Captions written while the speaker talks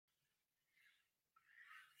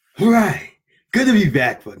All right. Good to be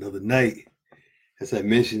back for another night. As I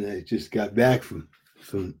mentioned, I just got back from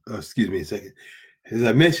excuse me a second. As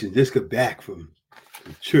I mentioned, just got back from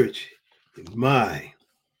church. And I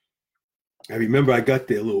remember I got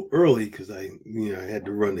there a little early because I had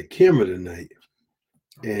to run the camera tonight.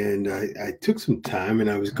 And I took some time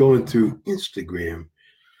and I was going through Instagram.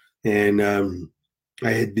 And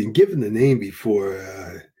I had been given the name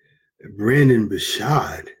before, Brandon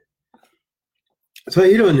Bashad. So I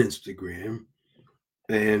hit on Instagram.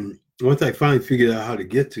 And once I finally figured out how to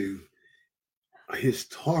get to his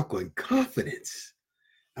talk on confidence,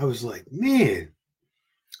 I was like, man,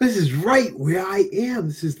 this is right where I am.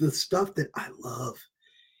 This is the stuff that I love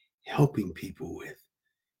helping people with.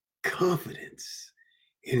 Confidence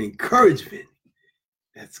and encouragement.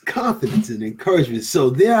 That's confidence and encouragement.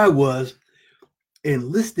 So there I was and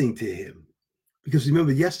listening to him. Because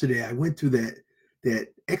remember yesterday I went through that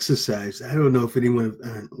exercise. I don't know if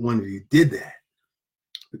one of you did that.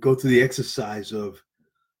 But go through the exercise of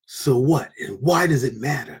so what and why does it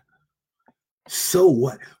matter? So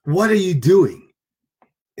what? What are you doing?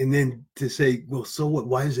 And then to say, well, so what?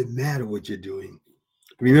 Why does it matter what you're doing?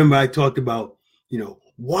 Remember, I talked about,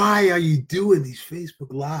 why are you doing these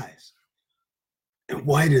Facebook Lives? And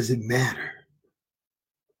why does it matter?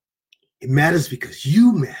 It matters because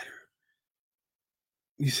you matter.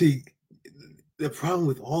 You see, the problem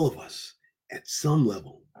with all of us at some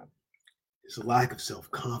level is a lack of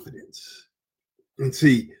self-confidence. And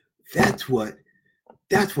see, that's why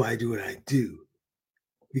I do what I do.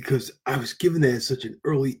 Because I was given that at such an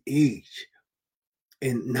early age.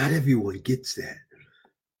 And not everyone gets that.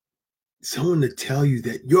 Someone to tell you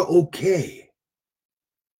that you're okay.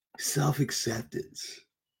 Self-acceptance.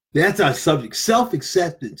 That's our subject.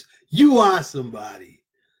 Self-acceptance. You are somebody.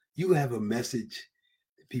 You have a message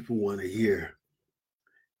that people want to hear.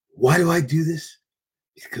 Why do I do this?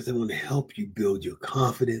 Because I want to help you build your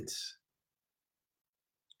confidence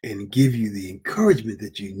and give you the encouragement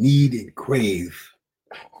that you need and crave.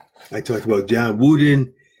 I talked about John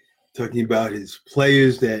Wooden, talking about his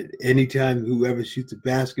players that anytime whoever shoots a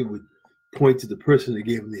basket would point to the person that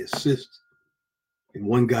gave him the assist. And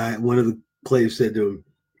one of the players said to him,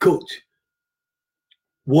 Coach,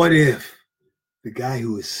 what if the guy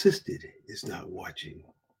who assisted is not watching?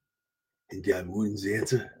 And John Wooden's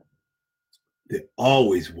answer, they're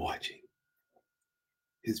always watching.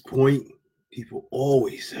 His point, people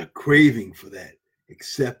always are craving for that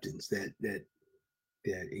acceptance, that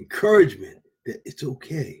encouragement that it's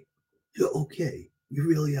okay. You're okay. You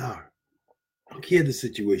really are. I don't care the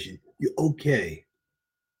situation. You're okay.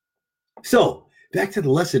 So back to the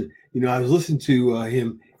lesson. I was listening to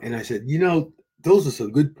him and I said, those are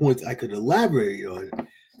some good points I could elaborate on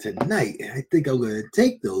tonight. And I think I'm going to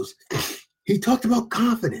take those. He talked about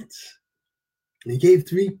confidence. And he gave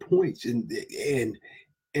 3 points. And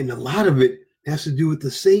a lot of it has to do with the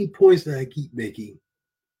same points that I keep making.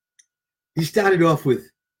 He started off with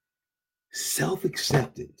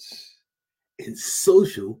self-acceptance and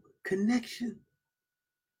social connection.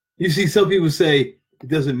 You see, some people say it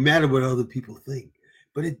doesn't matter what other people think,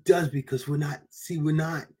 but it does because we're not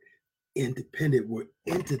independent, we're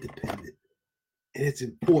interdependent. And it's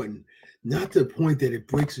important, not to the point that it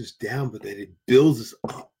breaks us down, but that it builds us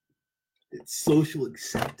up. It's social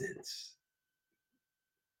acceptance.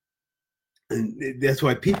 And that's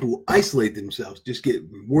why people isolate themselves, just get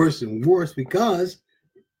worse and worse because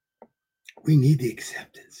we need the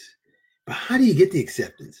acceptance. But how do you get the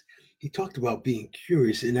acceptance? He talked about being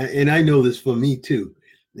curious, and I know this for me too.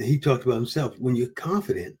 And he talked about himself. When you're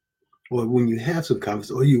confident, or when you have some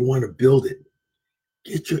confidence, or you want to build it,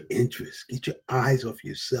 get your interest, get your eyes off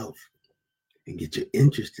yourself, and get your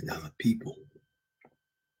interest in other people.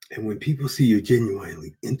 And when people see you're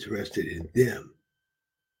genuinely interested in them,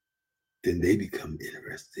 then they become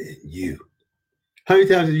interested in you. How many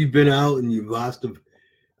times have you been out and you've asked them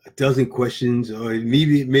a dozen questions, or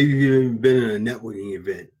maybe you've even been in a networking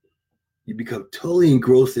event? You become totally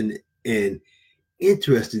engrossed and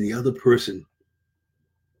interested in the other person.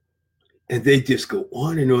 And they just go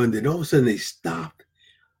on and on. Then all of a sudden they stop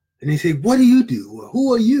and they say, what do you do? Or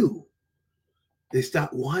who are you? They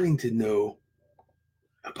stop wanting to know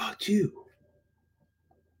about you.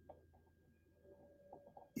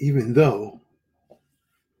 Even though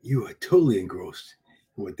you are totally engrossed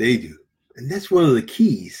in what they do. And that's one of the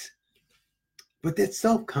keys. But that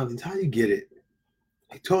self-confidence, how do you get it?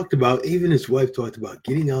 He talked about, even his wife talked about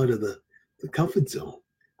getting out of the comfort zone,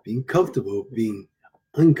 being comfortable, being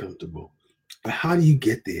uncomfortable. But how do you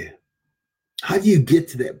get there? How do you get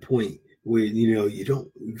to that point where, you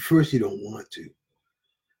don't want to?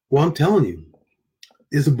 Well, I'm telling you,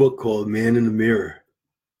 there's a book called Man in the Mirror.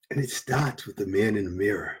 And it starts with the man in the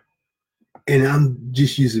mirror. And I'm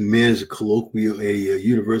just using man as a colloquial, a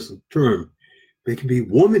universal term. But it can be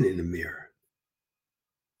woman in the mirror.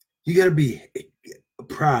 You got to be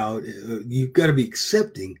proud. You got to be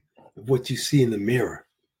accepting of what you see in the mirror.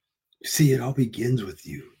 See, it all begins with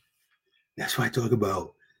you. That's why I talk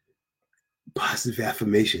about positive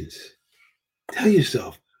affirmations. Tell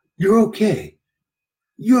yourself, you're okay.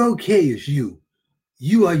 You're okay as you.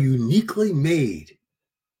 You are uniquely made.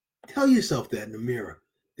 Tell yourself that in the mirror,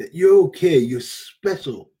 that you're okay, you're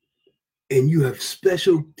special, and you have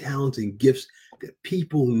special talents and gifts that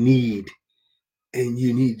people need, and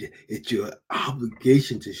you need, it's your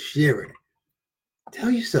obligation to share it. Tell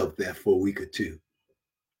yourself that for a week or two.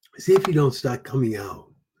 See if you don't start coming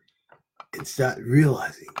out and start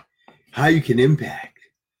realizing how you can impact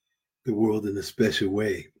the world in a special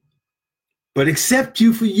way. But accept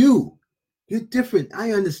you for you. You're different.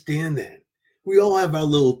 I understand that. We all have our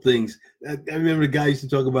little things. I remember the guy used to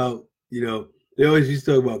talk about, they always used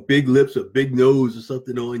to talk about big lips or big nose or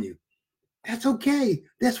something on you. That's okay.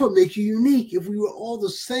 That's what makes you unique. If we were all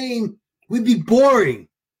the same, we'd be boring.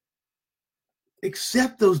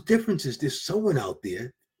 Accept those differences. There's someone out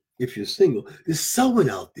there, if you're single, there's someone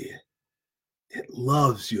out there that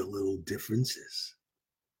loves your little differences.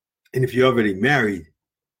 And if you're already married,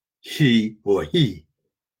 she or he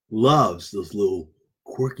loves those little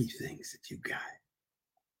quirky things that you got.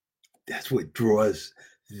 That's what draws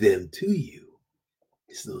them to you.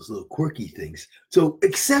 It's those little quirky things. So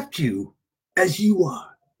accept you as you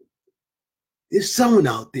are. There's someone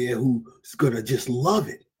out there who's gonna just love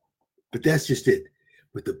it. But that's just it.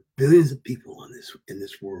 With the billions of people in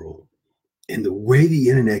this world, and the way the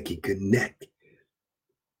internet can connect,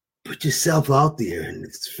 put yourself out there, and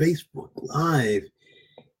it's Facebook Live,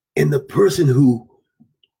 and the person who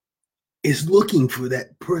is looking for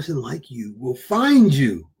that person like you will find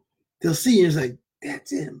you. They'll see you and it's like,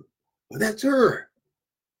 that's him, or that's her.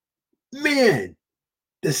 Man,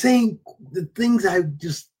 the things I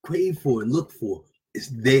just crave for and look for is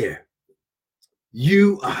there.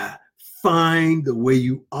 You are fine the way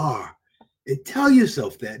you are. And tell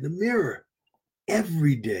yourself that in the mirror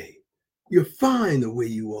every day. You're fine the way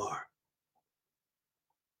you are.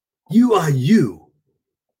 You are you.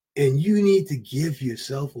 And you need to give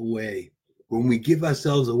yourself away. When we give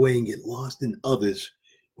ourselves away and get lost in others,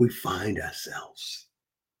 we find ourselves.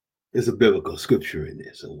 There's a biblical scripture in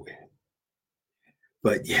there somewhere.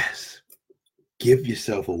 But yes, give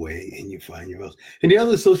yourself away and you find your else. And the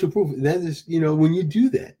other social proof, that is, when you do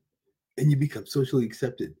that and you become socially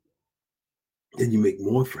accepted, then you make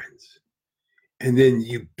more friends. And then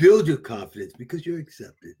you build your confidence because you're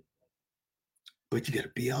accepted. But you got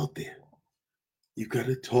to be out there. You've got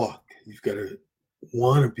to talk. You've got to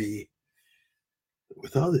want to be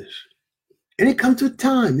with others. And it comes with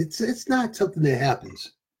time. It's not something that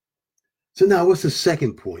happens. So now what's the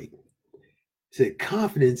second point? Say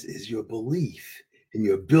confidence is your belief in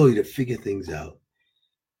your ability to figure things out,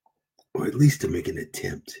 or at least to make an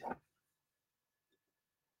attempt.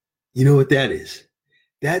 You know what that is?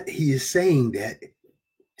 That he is saying that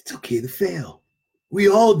it's okay to fail. We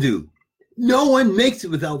all do. No one makes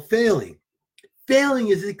it without failing. Failing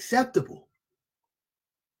is acceptable.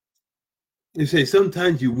 You say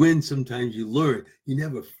sometimes you win, sometimes you learn. You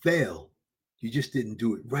never fail. You just didn't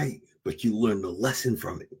do it right, but you learned a lesson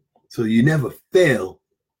from it. So you never fail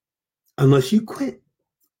unless you quit.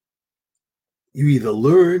 You either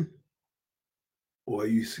learn or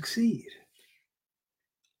you succeed.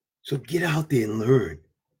 So get out there and learn.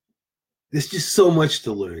 There's just so much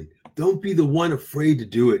to learn. Don't be the one afraid to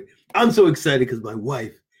do it. I'm so excited because my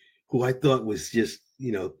wife, who I thought was just,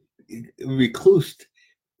 reclused,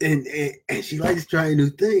 and she likes trying new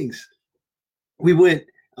things. We went,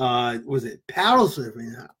 was it paddle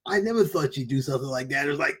surfing? I never thought she'd do something like that. It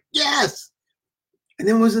was like, yes. And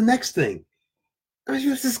then what was the next thing? I was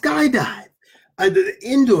used to skydive. I did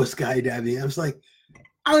indoor skydiving. I was like,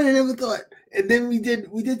 I would have never thought. And then we did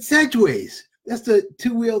segways. That's the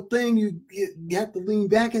two-wheel thing. You have to lean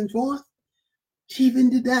back and forth. She even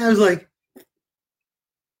did that. I was like,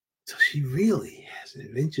 so she really has an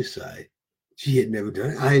adventure side. She had never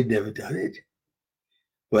done it. I had never done it.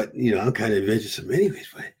 But, I'm kind of adventuresome anyways.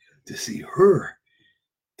 But to see her,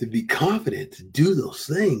 to be confident, to do those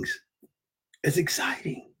things, it's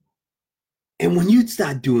exciting. And when you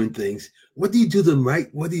start doing things, whether you do them right,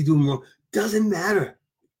 whether you do them wrong, doesn't matter.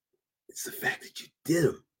 It's the fact that you did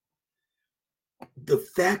them. The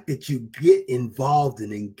fact that you get involved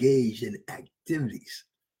and engaged in activities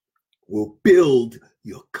will build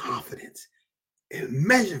your confidence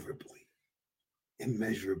immeasurably.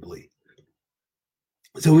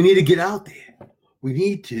 So we need to get out there. we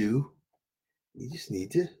just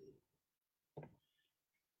need to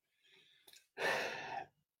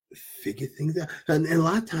figure things out. And a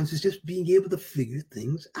lot of times it's just being able to figure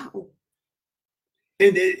things out.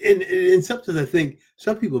 And sometimes I think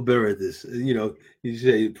some people are better at this. You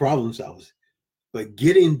say problem solvers, but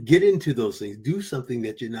get into those things. Do something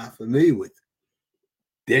that you're not familiar with.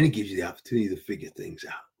 Then it gives you the opportunity to figure things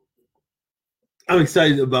out. I'm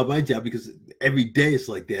excited about my job because every day it's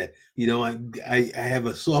like that. I have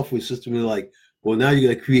a software system. And like, well, now you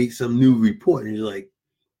got to create some new report, and you're like,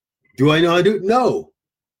 do I know how to do it? No,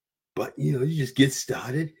 but you just get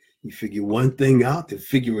started. You figure one thing out, then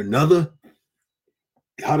figure another.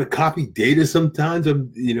 How to copy data sometimes.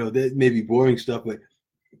 That may be boring stuff, but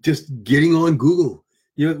just getting on Google.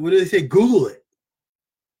 What do they say? Google it.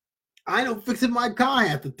 I know fixing my car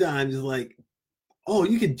half the time is like, oh,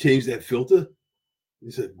 you can change that filter. He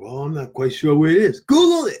said, well, I'm not quite sure where it is.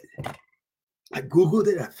 Google it. I Googled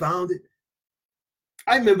it. I found it.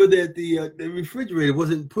 I remember that the refrigerator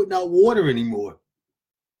wasn't putting out water anymore.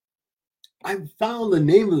 I found the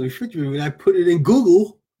name of the refrigerator and I put it in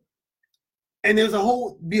Google. And there's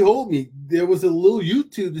there was a little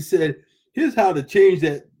YouTube that said, here's how to change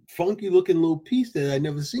that funky looking little piece that I'd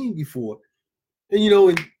never seen before. And,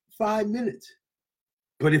 in 5 minutes.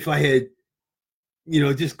 But if I had,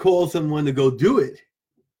 just called someone to go do it,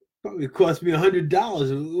 probably cost me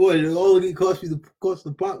 $100. What it only cost me the cost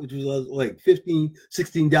of the pot, which was like $15,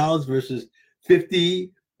 $16 versus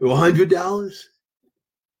 $50 or $100.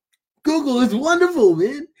 Google is wonderful,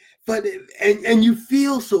 man. But and you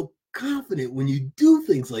feel so confident when you do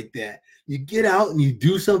things like that. You get out and you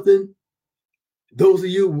do something. Those of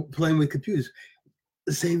you playing with computers,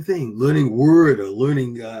 the same thing. Learning Word or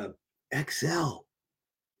learning Excel.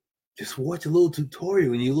 Just watch a little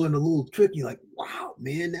tutorial and you learn a little trick. You're like, wow,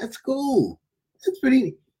 man, that's cool. That's pretty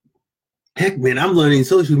neat. Heck, man, I'm learning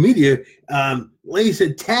social media. Lady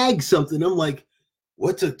said tag something. I'm like,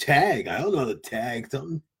 what's a tag? I don't know how to tag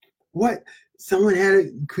something. What? Someone had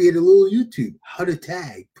to create a little YouTube, how to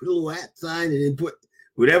tag, put a little @ sign and then put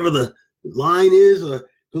whatever the line is, or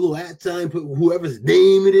put a little @ sign, put whoever's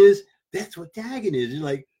name it is. That's what tagging is. You're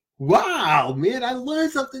like, wow, man, I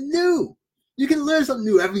learned something new. You can learn something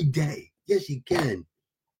new every day. Yes, you can.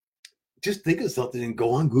 Just think of something and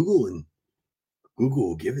go on Google and Google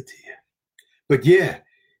will give it to you. But yeah,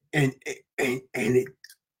 and it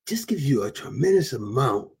just gives you a tremendous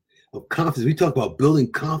amount of confidence. We talk about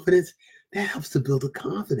building confidence. That helps to build a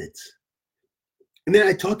confidence. And then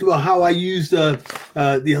I talked about how I used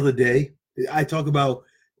the other day. I talk about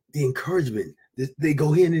the encouragement. They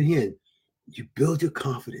go hand in hand. You build your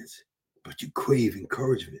confidence, but you crave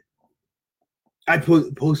encouragement. I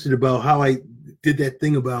posted about how I did that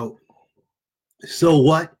thing about so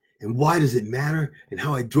what and why does it matter and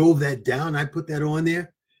how I drove that down. I put that on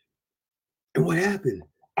there. And what happened?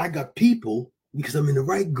 I got people, because I'm in the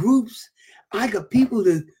right groups, I got people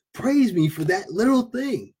to praise me for that little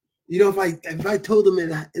thing. If I told them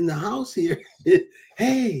in the house here,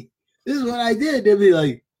 hey, this is what I did, they'd be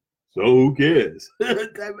like, so who cares? Type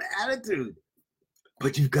of attitude.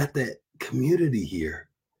 But you've got that community here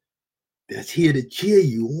that's here to cheer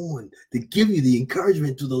you on, to give you the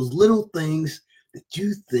encouragement to those little things that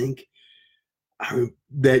you think are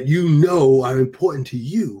important to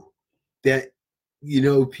you, that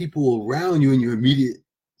people around you in your immediate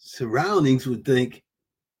surroundings would think,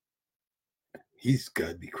 he's got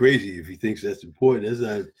to be crazy if he thinks that's important.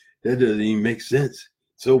 That doesn't even make sense.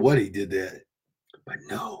 So what, he did that? But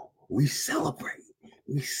no, we celebrate.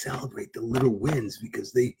 We celebrate the little wins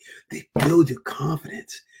because they build your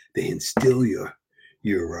confidence. They instill your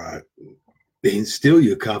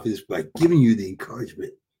confidence by giving you the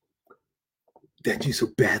encouragement that you so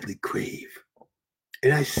badly crave.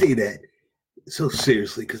 And I say that so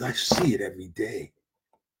seriously because I see it every day.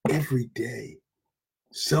 Every day,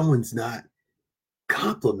 someone's not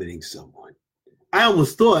complimenting someone. I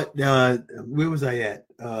almost thought, where was I at?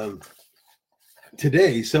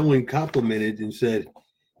 Today, someone complimented and said,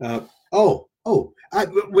 when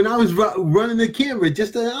I was running the camera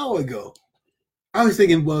just an hour ago, I was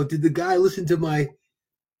thinking, well, did the guy listen to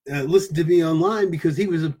me online because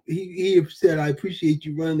he said, I appreciate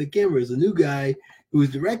you running the camera as a new guy who was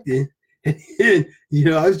directing. And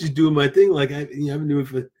I was just doing my thing like I've been doing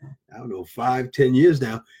for, 5-10 years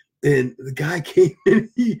now. And the guy came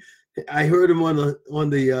in, I heard him on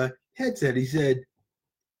the headset. He said,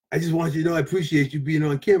 I just want you to know I appreciate you being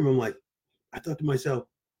on camera. I'm like, I thought to myself,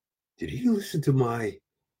 did he listen to my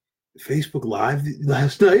Facebook Live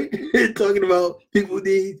last night talking about people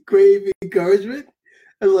need crave encouragement?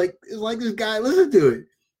 I was like, it's like this guy listened to it.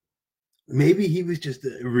 maybe he was just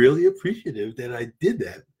really appreciative that I did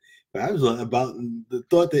that. But I was about the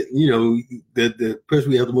thought that, that the person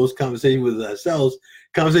we have the most conversation with ourselves,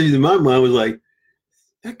 conversations in my mind was like,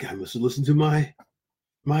 that guy must have listened to my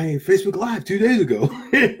Facebook Live 2 days ago.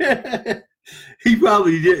 He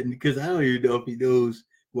probably didn't, because I don't even know if he knows.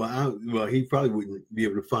 Well, he probably wouldn't be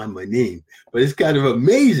able to find my name. But it's kind of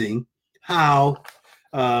amazing how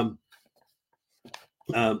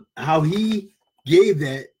he gave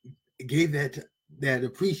that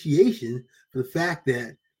appreciation for the fact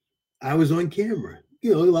that I was on camera. A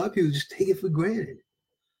lot of people just take it for granted.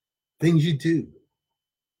 Things you do.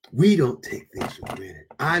 We don't take things for granted.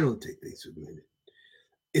 I don't take things for granted.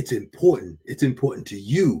 It's important. It's important to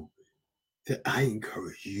you that I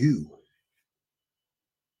encourage you.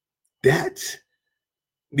 That's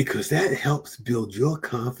because that helps build your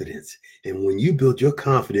confidence. And when you build your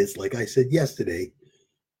confidence, like I said yesterday,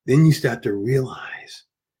 then you start to realize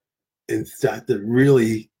and start to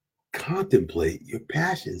really contemplate your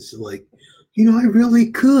passions. Like, I really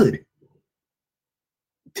could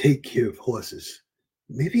take care of horses.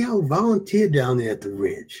 Maybe I'll volunteer down there at the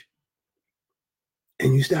ranch.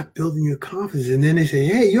 And you start building your confidence. And then they say,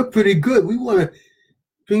 hey, you're pretty good. We want to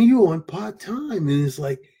bring you on part-time. And it's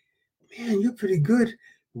like, man, you're pretty good.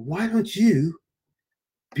 Why don't you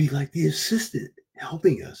be like the assistant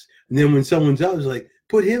helping us? And then when someone's out, it's like,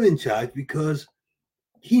 put him in charge because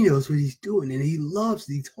he knows what he's doing and he loves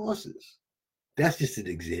these horses. That's just an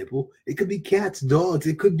example. It could be cats, dogs.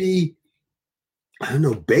 It could be, I don't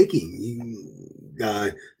know, baking.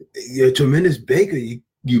 You're a tremendous baker.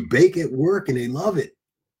 You bake at work and they love it.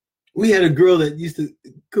 We had a girl that used to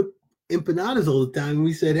cook empanadas all the time. And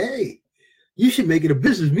we said, hey, you should make it a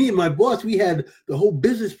business. Me and my boss, we had the whole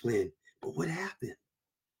business plan. But what happened?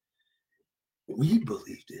 We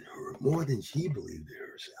believed in her more than she believed in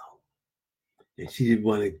herself. And she didn't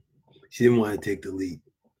want to take the lead.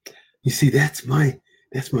 You see, that's my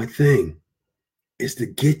thing, is to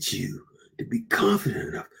get you to be confident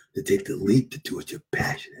enough to take the leap to do what you're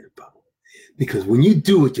passionate about. Because when you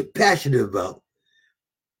do what you're passionate about,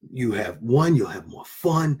 you'll have more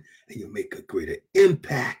fun and you'll make a greater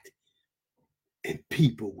impact and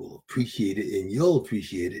people will appreciate it and you'll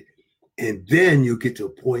appreciate it. And then you'll get to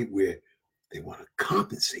a point where they want to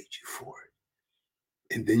compensate you for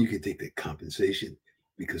it. And then you can take that compensation,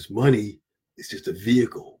 because money is just a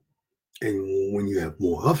vehicle. And when you have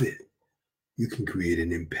more of it, you can create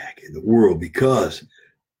an impact in the world, because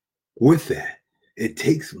with that, it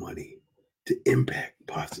takes money to impact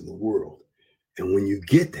parts of the world. And when you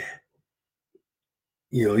get that,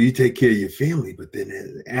 you take care of your family, but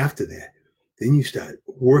then after that, then you start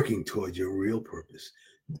working towards your real purpose.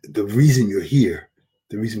 The reason you're here,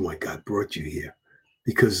 the reason why God brought you here,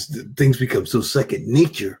 because things become so second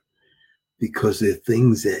nature, because they're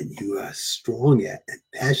things that you are strong at and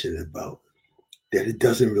passionate about, that it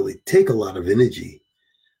doesn't really take a lot of energy,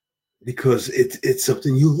 because it's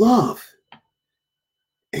something you love.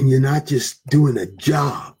 And you're not just doing a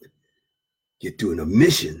job, you're doing a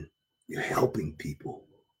mission. You're helping people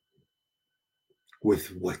with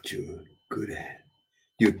what you're good at.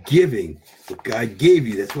 You're giving what God gave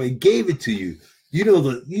you. That's why he gave it to you.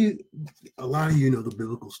 A lot of you know the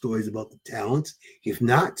biblical stories about the talents. If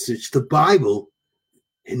not, search the Bible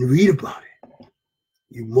and read about it.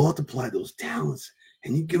 You multiply those talents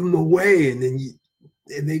and you give them away, and then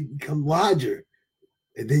they become larger,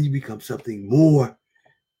 and then you become something more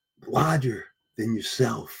larger than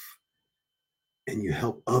yourself, and you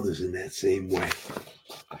help others in that same way.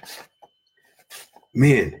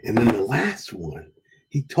 Man, and then the last one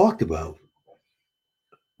he talked about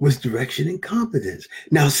was direction and competence.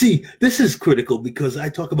 Now, see, this is critical, because I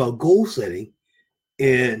talk about goal setting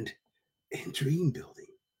and dream building.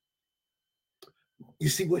 You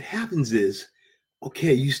see, what happens is,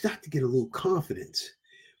 okay, you start to get a little confidence,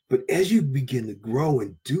 but as you begin to grow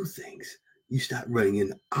and do things, you start running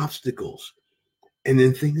into obstacles, and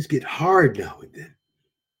then things get hard now and then.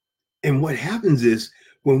 And what happens is,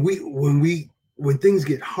 when things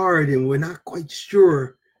get hard and we're not quite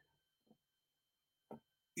sure,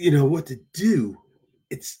 what to do,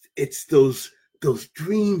 it's those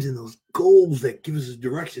dreams and those goals that give us a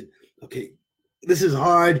direction. Okay, this is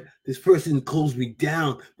hard. This person closed me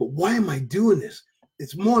down, but why am I doing this?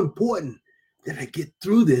 It's more important that I get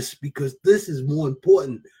through this, because this is more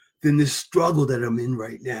important than this struggle that I'm in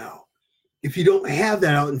right now. If you don't have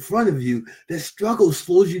that out in front of you, that struggle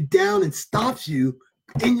slows you down and stops you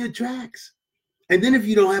in your tracks. And then if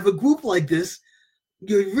you don't have a group like this,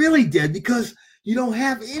 you're really dead, because you don't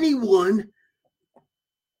have anyone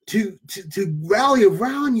to rally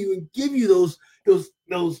around you and give you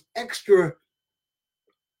those extra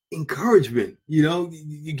encouragement.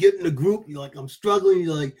 You get in a group, you're like, I'm struggling.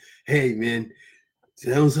 You're like, hey, man,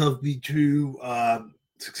 tell yourself be true.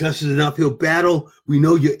 Success is an uphill battle. We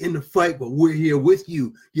know you're in the fight, but we're here with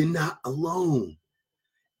you. You're not alone.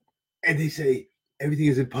 And they say, everything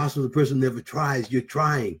is impossible. The person never tries. You're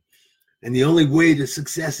trying. And the only way to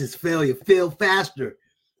success is failure. Fail faster.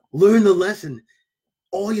 Learn the lesson.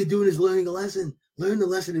 All you're doing is learning a lesson. Learn the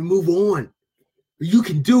lesson and move on. You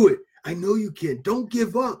can do it. I know you can. Don't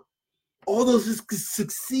give up. All those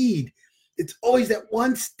succeed. It's always that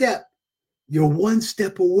one step. You're one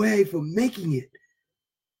step away from making it.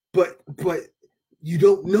 But you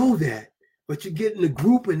don't know that. But you get in a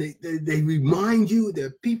group and they remind you there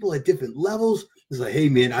are people at different levels. It's like, hey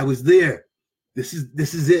man, I was there. This is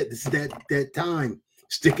it. This is that time.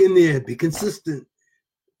 Stick in there. Be consistent.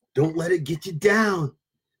 Don't let it get you down.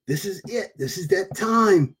 This is it. This is that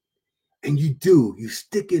time. And you do. You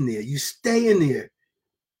stick in there. You stay in there.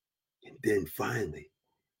 And then finally,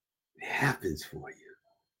 it happens for you.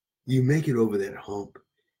 You make it over that hump,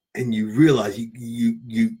 and you realize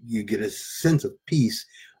you get a sense of peace,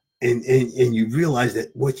 and you realize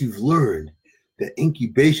that what you've learned, the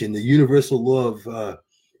incubation, the universal law of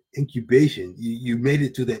incubation, you made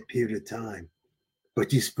it through that period of time,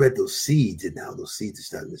 but you spread those seeds, and now those seeds are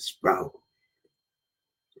starting to sprout,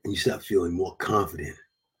 and you start feeling more confident,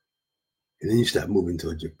 and then you start moving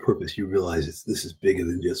towards your purpose. You realize this is bigger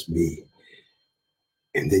than just me,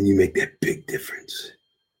 and then you make that big difference.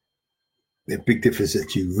 That big difference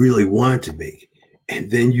that you really want to make. And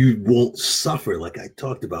then you won't suffer, like I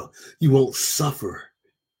talked about. You won't suffer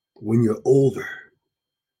when you're older,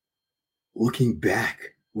 looking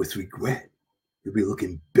back with regret. You'll be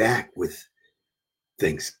looking back with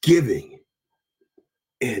thanksgiving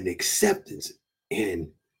and acceptance and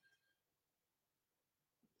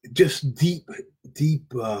just deep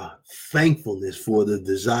thankfulness for the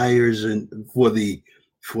desires and for the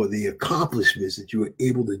accomplishments that you were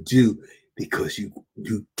able to do, because you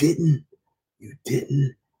didn't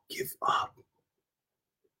give up.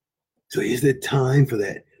 So here's the time for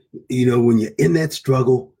that. When you're in that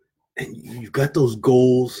struggle and you've got those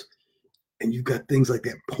goals and you've got things like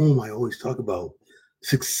that poem I always talk about,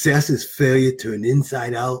 success is failure turned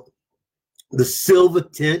inside out, the silver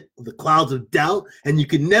tint of the clouds of doubt, and you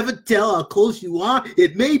can never tell how close you are.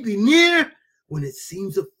 It may be near when it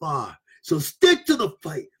seems afar. So stick to the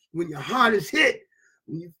fight when your heart is hit,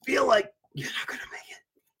 when you feel like you're not going to make it.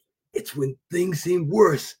 It's when things seem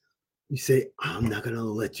worse. You say, I'm not going to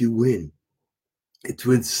let you win. It's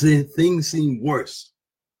when things seem worse.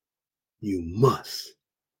 You must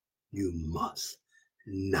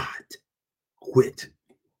not quit.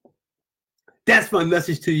 That's my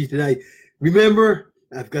message to you tonight. Remember,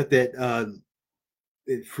 I've got that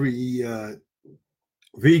free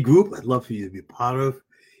group I'd love for you to be part of.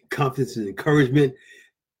 Confidence and encouragement.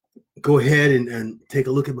 Go ahead and take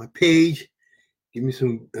a look at my page. Give me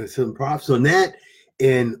some props on that.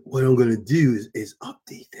 And what I'm going to do is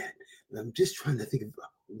update that. I'm just trying to think of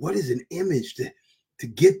what is an image to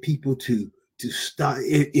get people to start.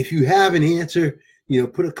 If you have an answer,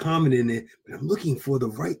 put a comment in there. But I'm looking for the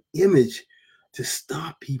right image to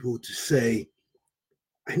stop people to say,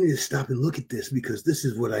 I need to stop and look at this because this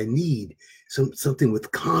is what I need. Something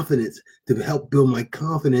with confidence to help build my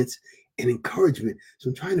confidence and encouragement. So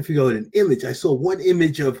I'm trying to figure out an image. I saw one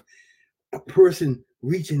image of a person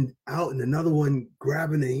reaching out and another one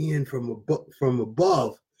grabbing a hand from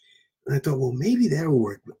above. And I thought, well, maybe that'll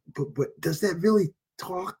work. But does that really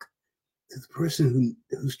talk to the person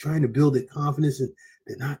who's trying to build their confidence and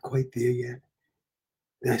they're not quite there yet?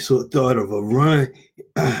 And I thought of a runner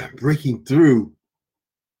breaking through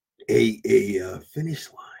a finish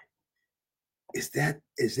line. Is that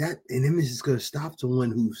an image that's going to stop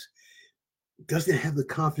someone who doesn't have the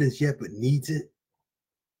confidence yet but needs it?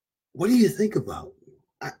 What do you think about?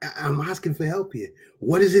 I'm asking for help here.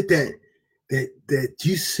 What is it that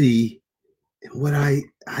you see, and what I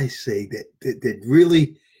say that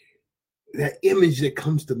really, that image that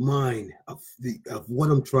comes to mind of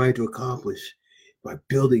what I'm trying to accomplish by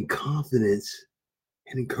building confidence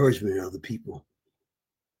and encouragement in other people?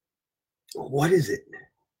 What is it?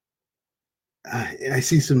 I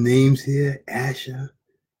see some names here: Asha,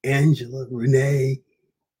 Angela, Renee,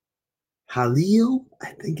 Halil,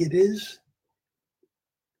 I think it is.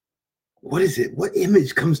 What is it? What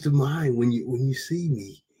image comes to mind when you see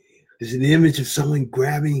me? Is it an image of someone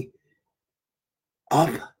grabbing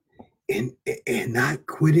up and not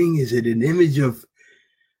quitting? Is it an image of,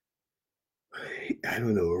 I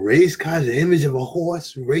don't know, a race car? Is it an image of a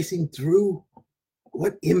horse racing through?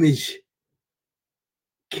 What image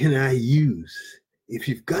can I use? If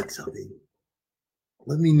you've got something,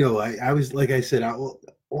 let me know. I was, like I said, all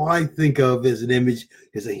I think of as an image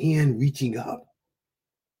is a hand reaching up,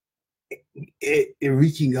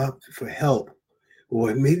 reaching up for help,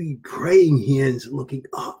 or maybe praying hands looking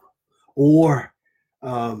up, or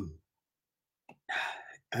um,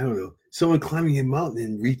 I don't know, someone climbing a mountain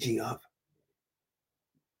and reaching up,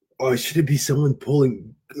 or should it be someone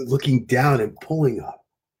looking down and pulling up?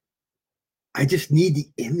 I just need the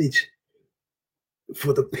image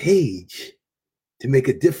for the page to make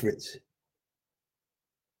a difference.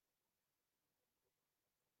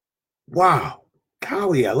 Wow,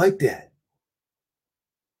 Kali, I like that.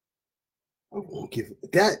 I won't give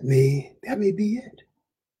that may be it.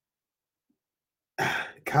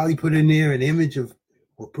 Kali put in there an image of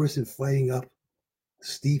a person fighting up a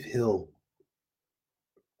steep hill,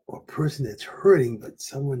 or a person that's hurting, but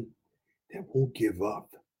someone that won't give up.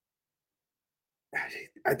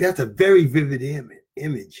 That's a very vivid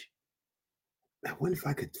image. I wonder if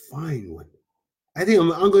I could find one. I think I'm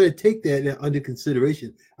going to take that under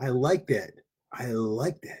consideration. I like that. I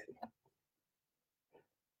like that.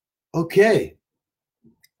 Okay,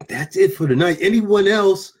 that's it for tonight. Anyone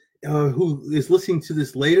else who is listening to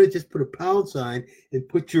this later, just put a pound sign and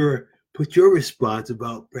put your response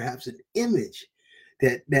about perhaps an image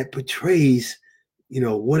that portrays,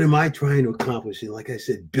 what am I trying to accomplish? And like I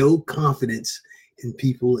said, build confidence in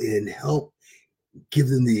people and help give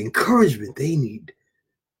them the encouragement they need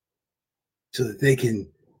so that they can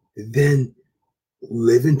then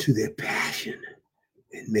live into their passion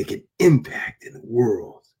and make an impact in the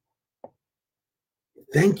world.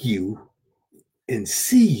 Thank you, and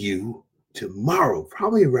see you tomorrow,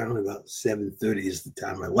 probably around about 7:30 is the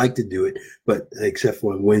time I like to do it, but except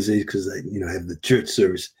for on Wednesdays because I have the church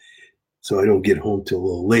service, so I don't get home till a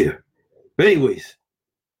little later. But anyways,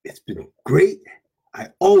 it's been great. I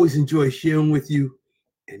always enjoy sharing with you.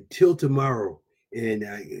 Until tomorrow, and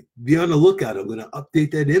be on the lookout. I'm going to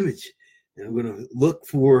update that image, and I'm going to look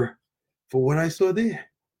for what I saw there.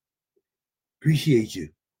 Appreciate you.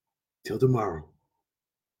 Till tomorrow.